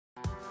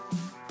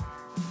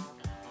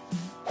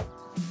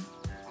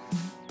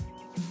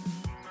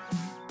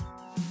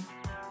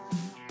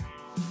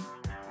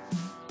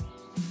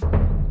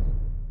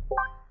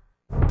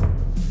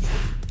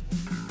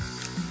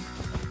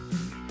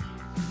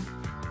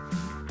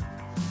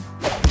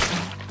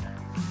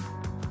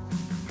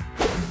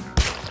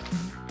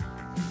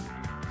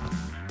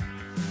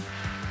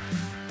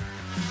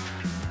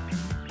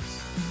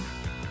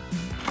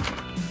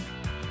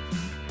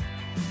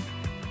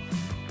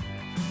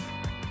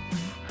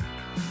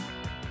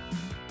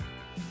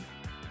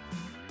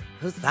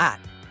Who's that?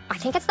 I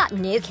think it's that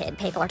new kid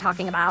people are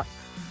talking about.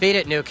 Beat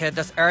it, new kid.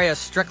 This area is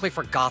strictly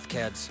for goth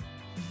kids.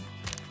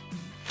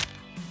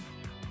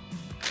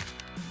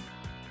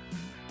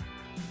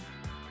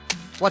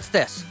 What's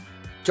this?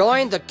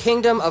 Join the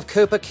Kingdom of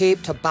Koopa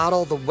Keep to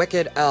battle the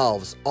wicked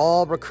elves.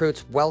 All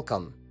recruits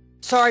welcome.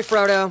 Sorry,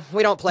 Frodo.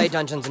 We don't play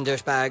Dungeons and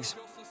Douchebags.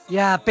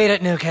 Yeah, beat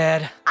it, new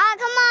kid. Oh,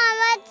 come on,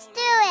 let's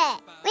do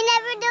it. We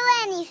never do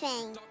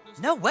anything.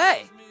 No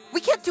way. We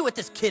can't do what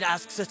this kid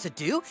asks us to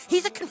do.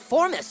 He's a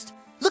conformist.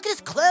 Look at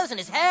his clothes and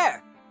his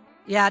hair.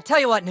 Yeah, tell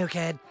you what, new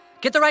kid.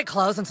 Get the right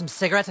clothes and some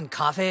cigarettes and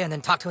coffee, and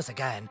then talk to us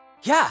again.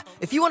 Yeah,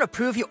 if you want to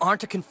prove you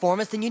aren't a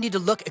conformist, then you need to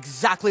look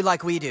exactly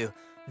like we do.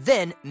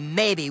 Then,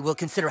 maybe we'll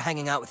consider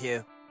hanging out with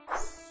you.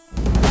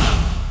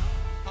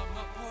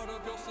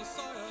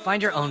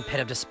 Find your own pit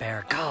of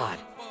despair, God.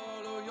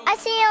 I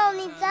see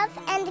only death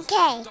and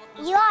decay.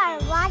 You are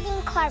a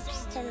rotting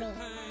corpse to me.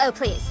 Oh,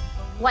 please.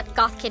 What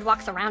goth kid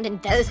walks around in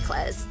those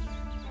clothes?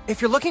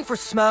 If you're looking for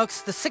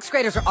smokes, the 6th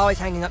graders are always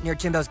hanging up near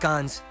Jimbo's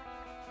guns.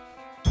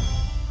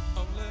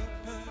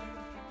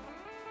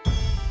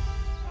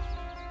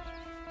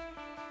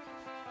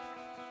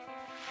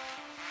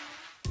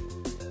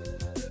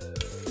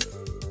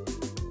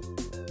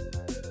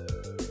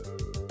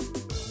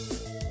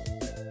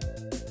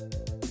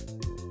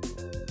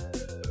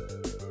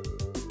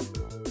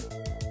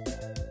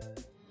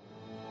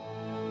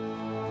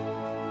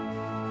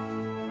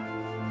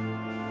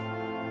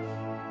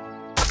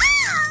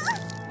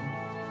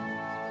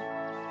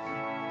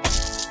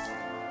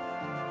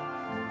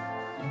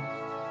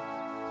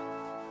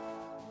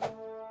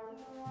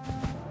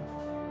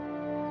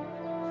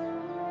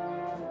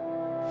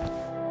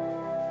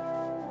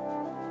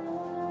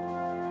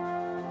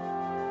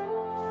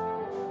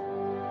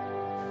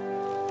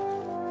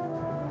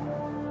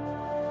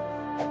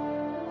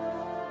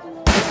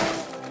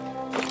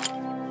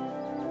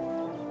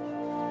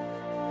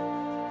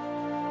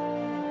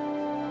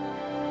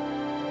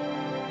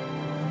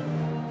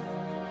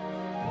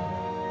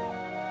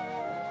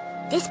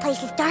 This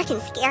place is dark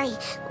and scary.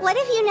 What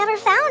if you never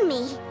found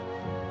me?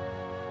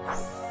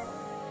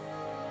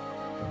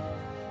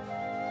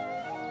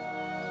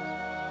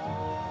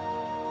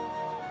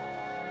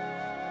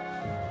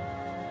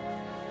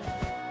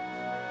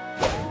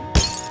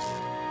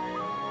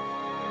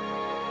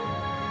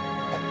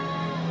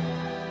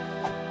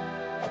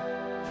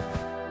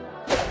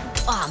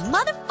 Aw,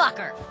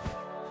 motherfucker!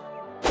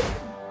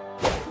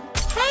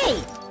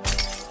 Hey!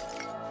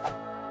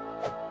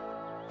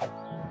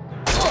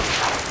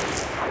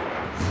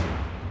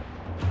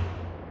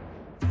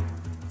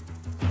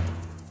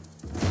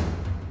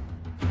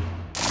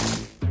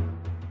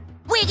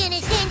 We're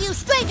gonna send you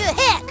straight to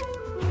heck!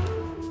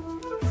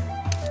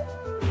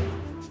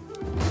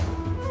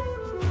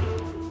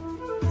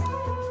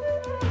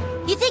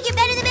 You think you're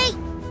better than me?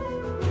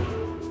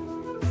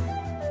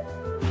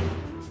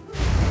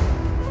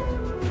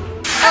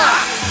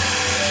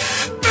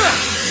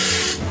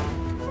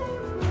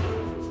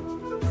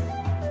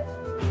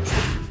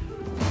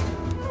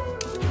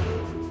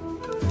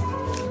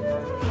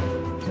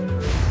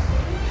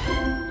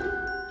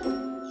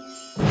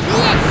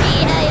 Let's see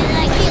how you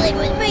like dealing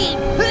with me!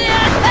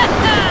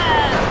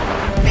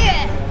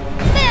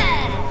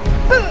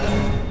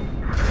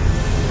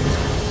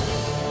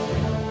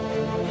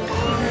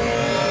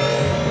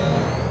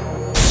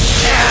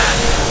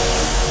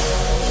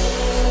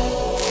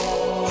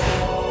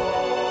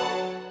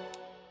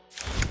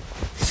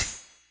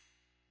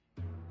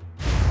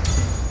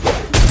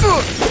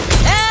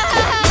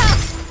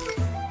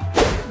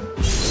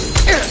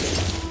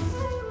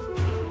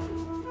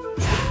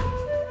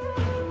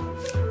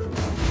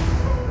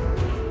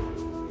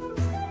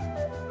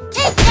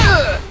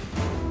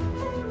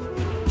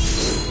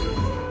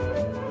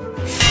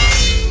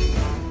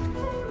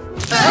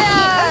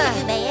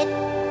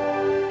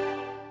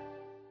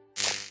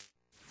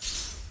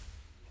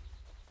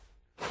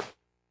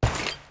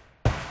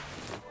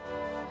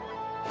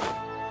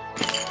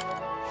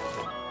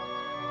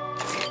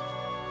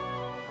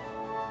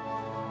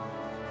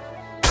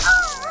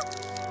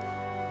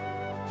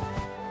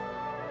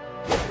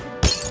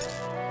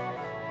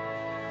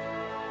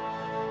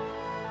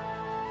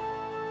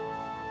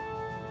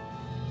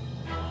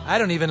 I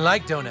don't even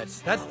like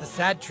donuts. That's the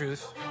sad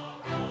truth.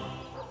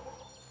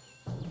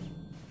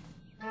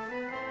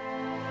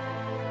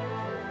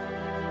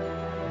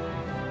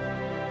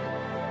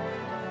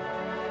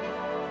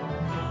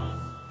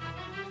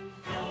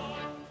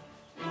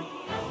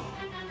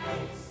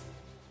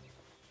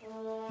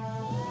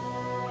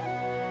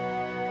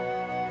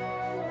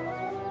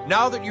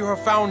 Now that you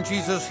have found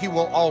Jesus, he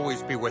will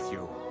always be with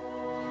you.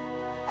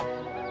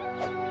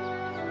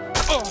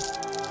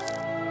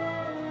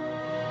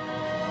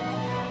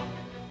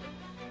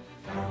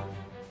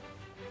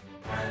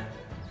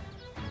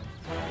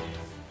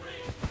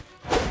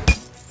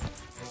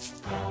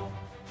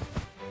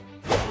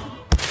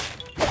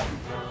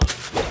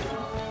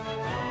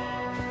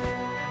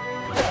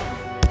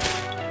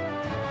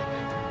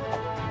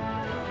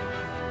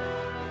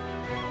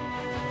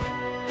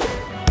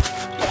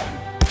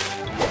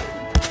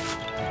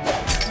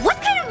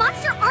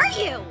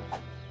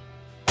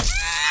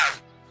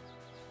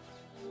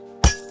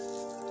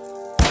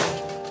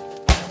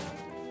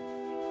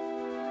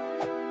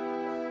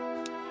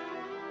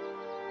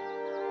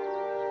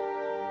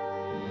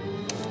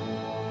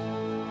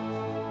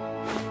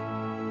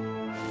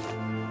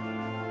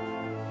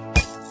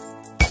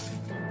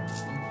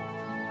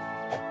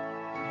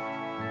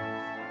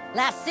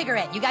 Last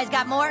cigarette. You guys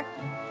got more?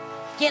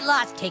 Get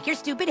lost. Take your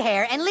stupid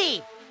hair and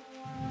leave.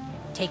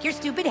 Take your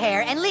stupid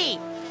hair and leave.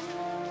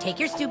 Take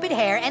your stupid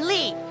hair and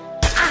leave.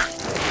 Ah!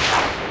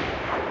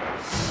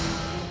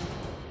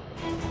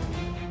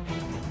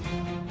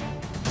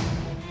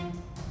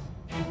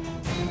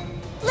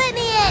 Let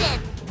me at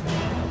him!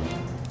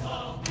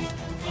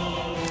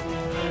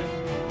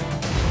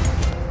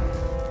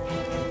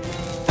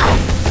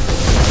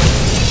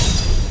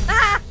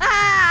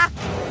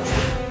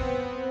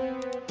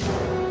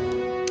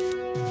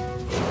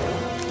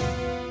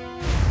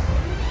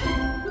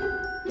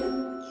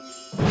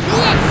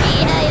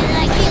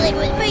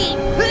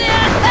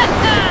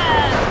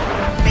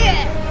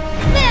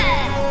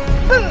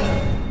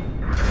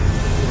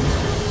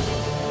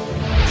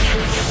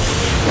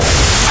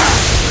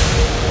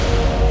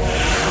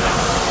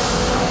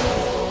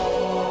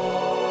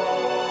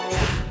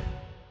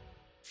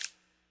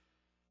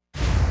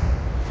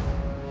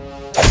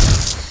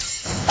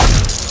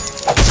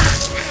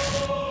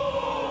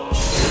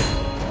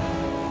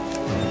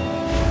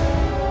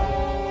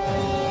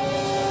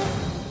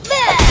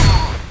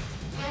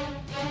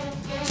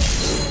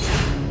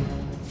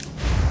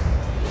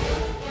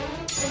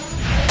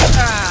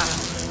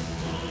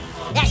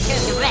 That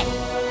serves you right.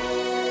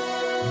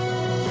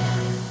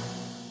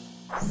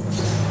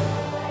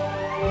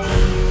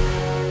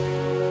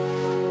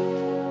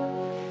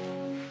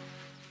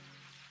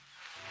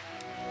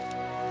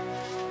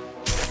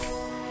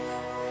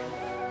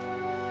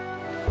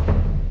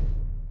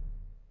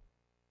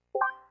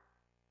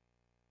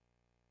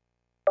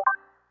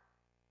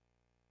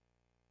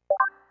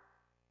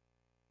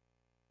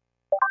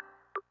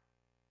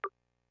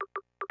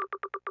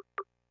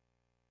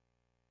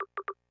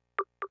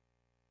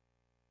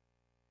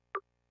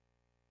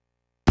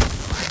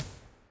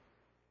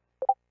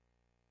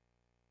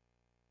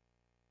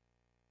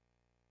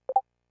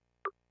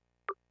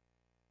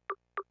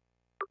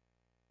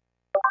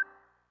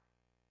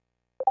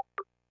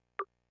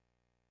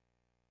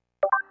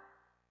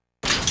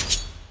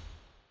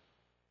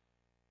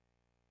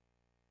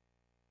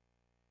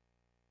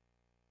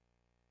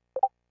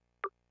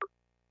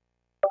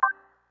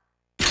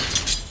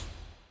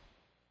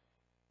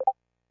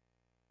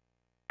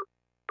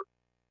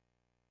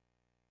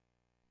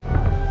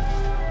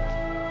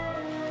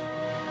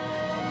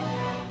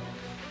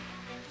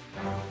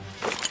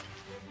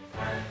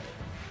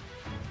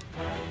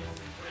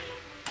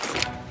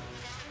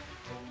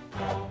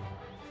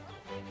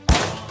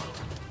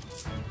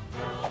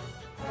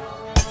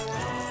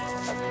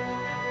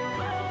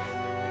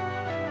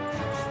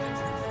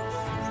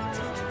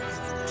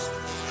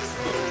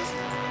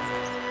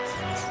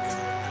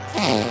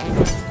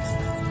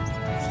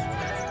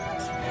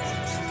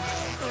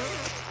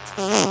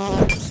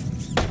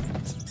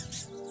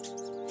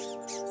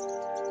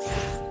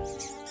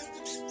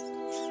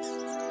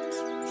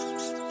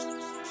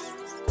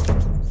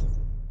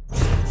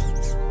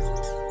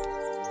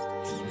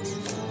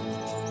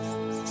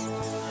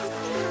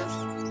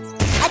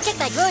 I'd check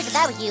my drawers if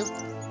I was you.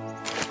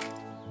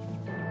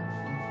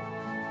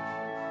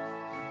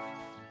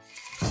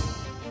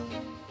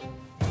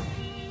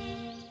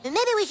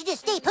 Maybe we should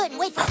just stay put and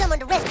wait for someone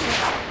to rescue us.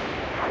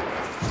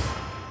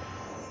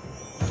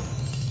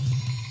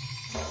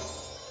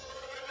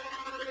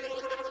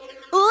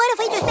 What if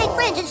we just make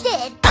friends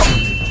instead?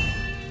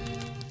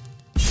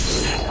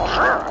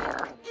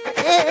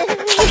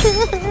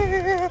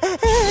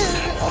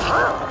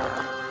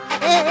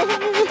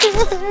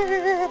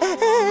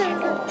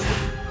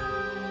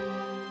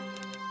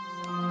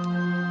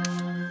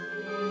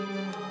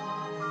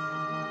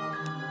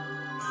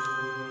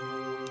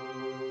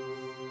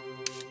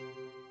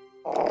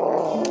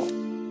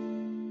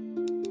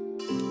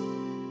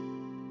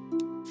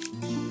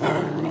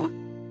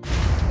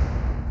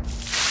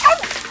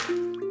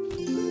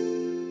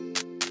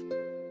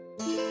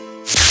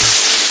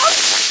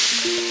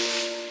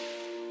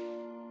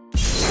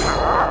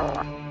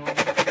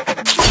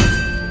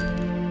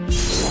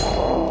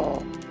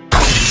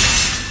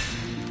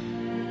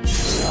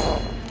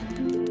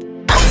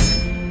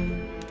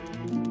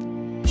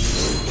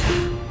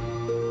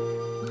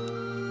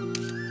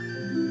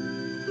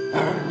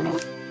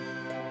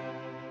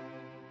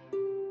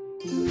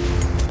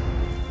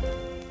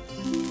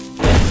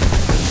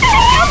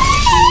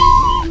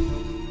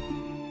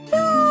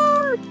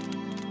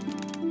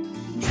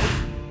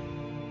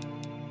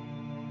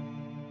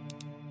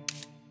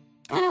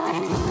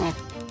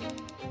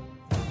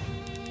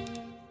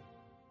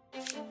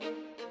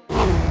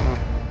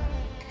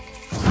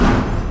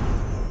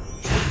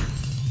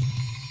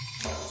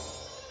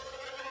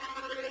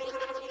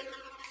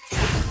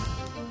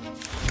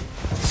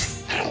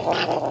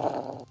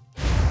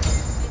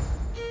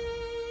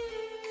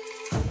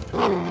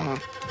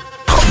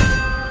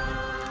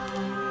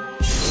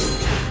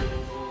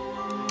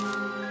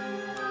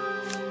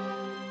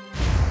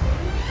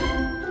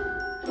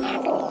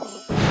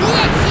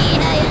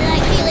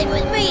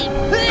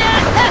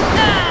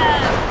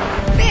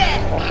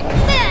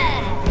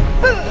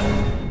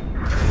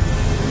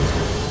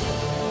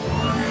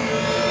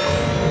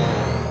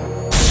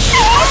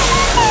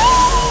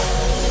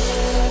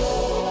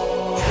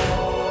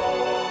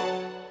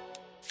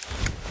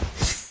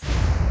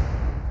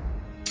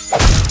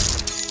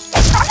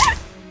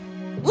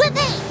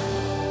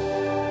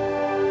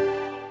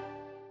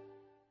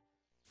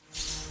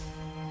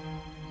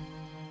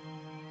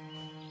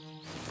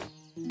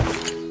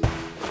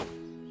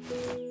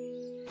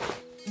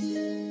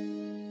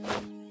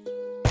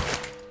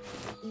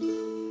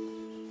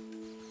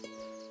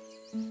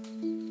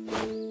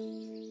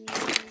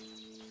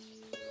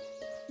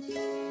 Yeah,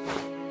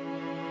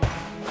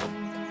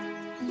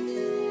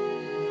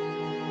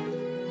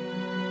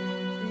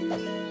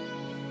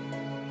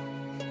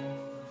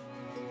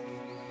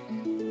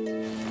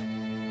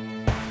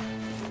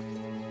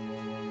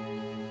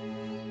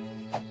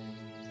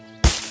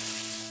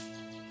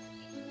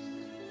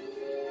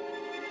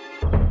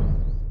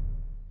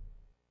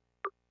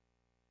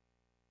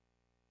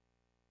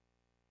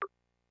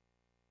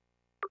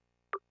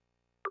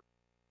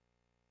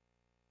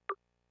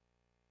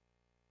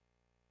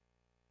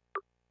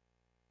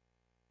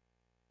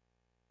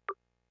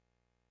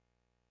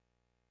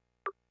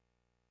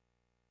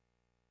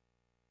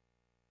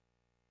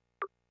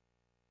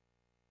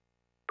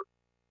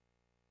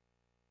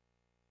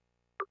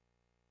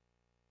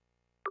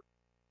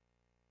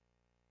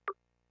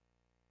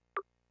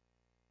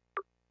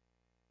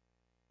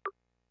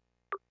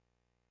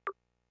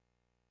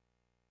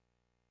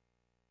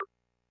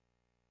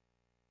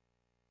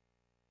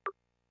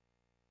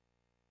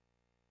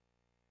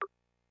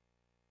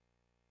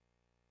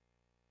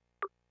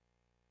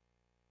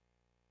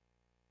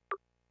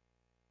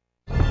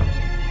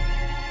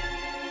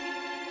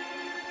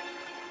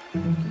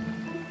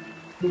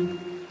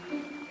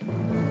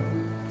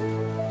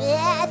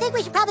 I think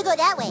we should probably go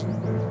that way.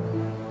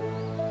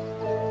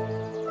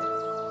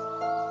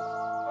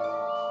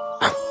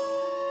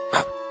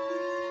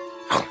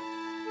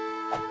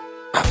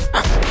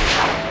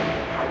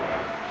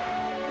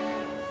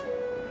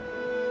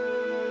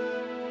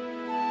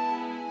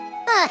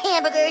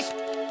 Hamburgers.